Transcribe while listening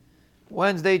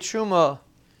Wednesday Truma,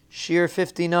 Shiur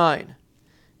 59.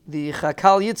 The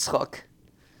Chakal Yitzchak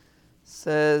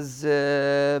says,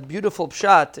 beautiful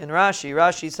pshat in Rashi.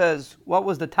 Rashi says, what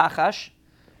was the tachash?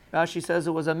 Rashi says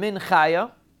it was a min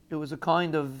chaya. It was a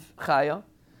kind of chaya.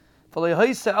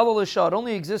 It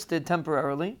only existed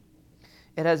temporarily.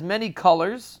 It has many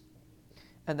colors,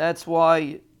 and that's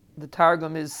why the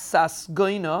Targum is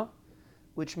sasgoina,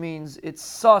 which means it's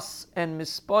sus and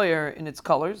mispoyer in its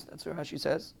colors. That's what Rashi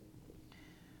says.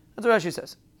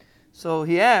 So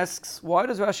he asks, why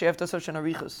does Rashi have to such an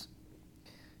arichus?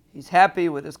 He's happy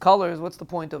with his colors. What's the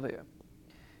point over here?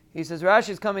 He says Rashi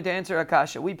is coming to answer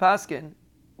Akasha. We paskin,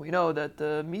 we know that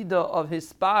the midah of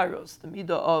hisparos, the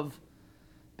midah of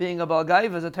being a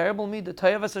balgaiva, is a terrible midah.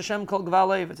 Tayavas Hashem kol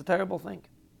gvalev. It's a terrible thing.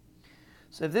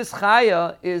 So if this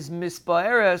chaya is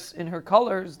mispaeres in her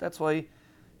colors, that's why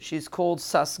she's called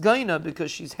sasgaina,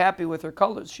 because she's happy with her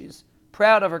colors. She's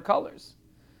proud of her colors.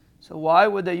 So why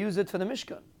would they use it for the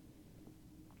Mishkan?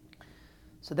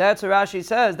 So that's what Rashi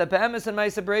says, that Be'emes and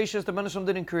Ma'aseh Bereishis, the Rebbeinu Shalom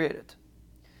didn't create it.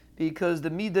 Because the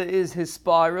midah is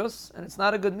hisparus, and it's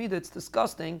not a good midah, it's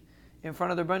disgusting in front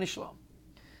of the Rebbeinu Shalom.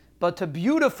 But to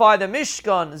beautify the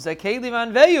Mishkan, Zakeli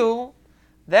Van Veyu,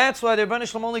 that's why the Rebbeinu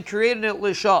Shalom only created it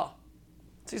Lisha.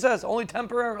 So he says, only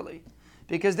temporarily.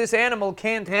 Because this animal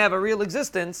can't have a real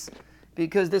existence,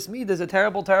 because this midah is a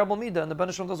terrible, terrible midah, and the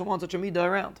Rebbeinu Shalom doesn't want such a midah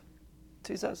around.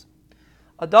 So he says,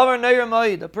 a davar neir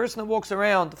ma'id, a person that walks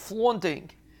around flaunting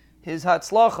his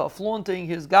hatzlacha, flaunting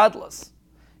his gadlus.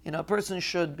 A person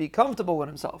should be comfortable with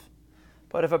himself.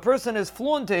 But if a person is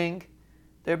flaunting,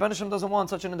 the Rebbeinu Shalom doesn't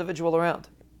want such an individual around.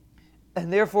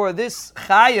 And therefore this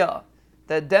chaya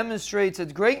that demonstrates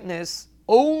its greatness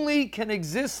only can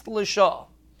exist l'shah,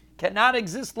 cannot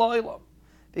exist la'ilam,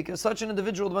 because such an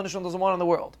individual the Rebbeinu Shalom doesn't want in the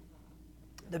world.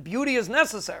 The beauty is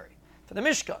necessary for the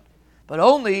Mishkan, but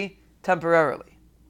only temporarily.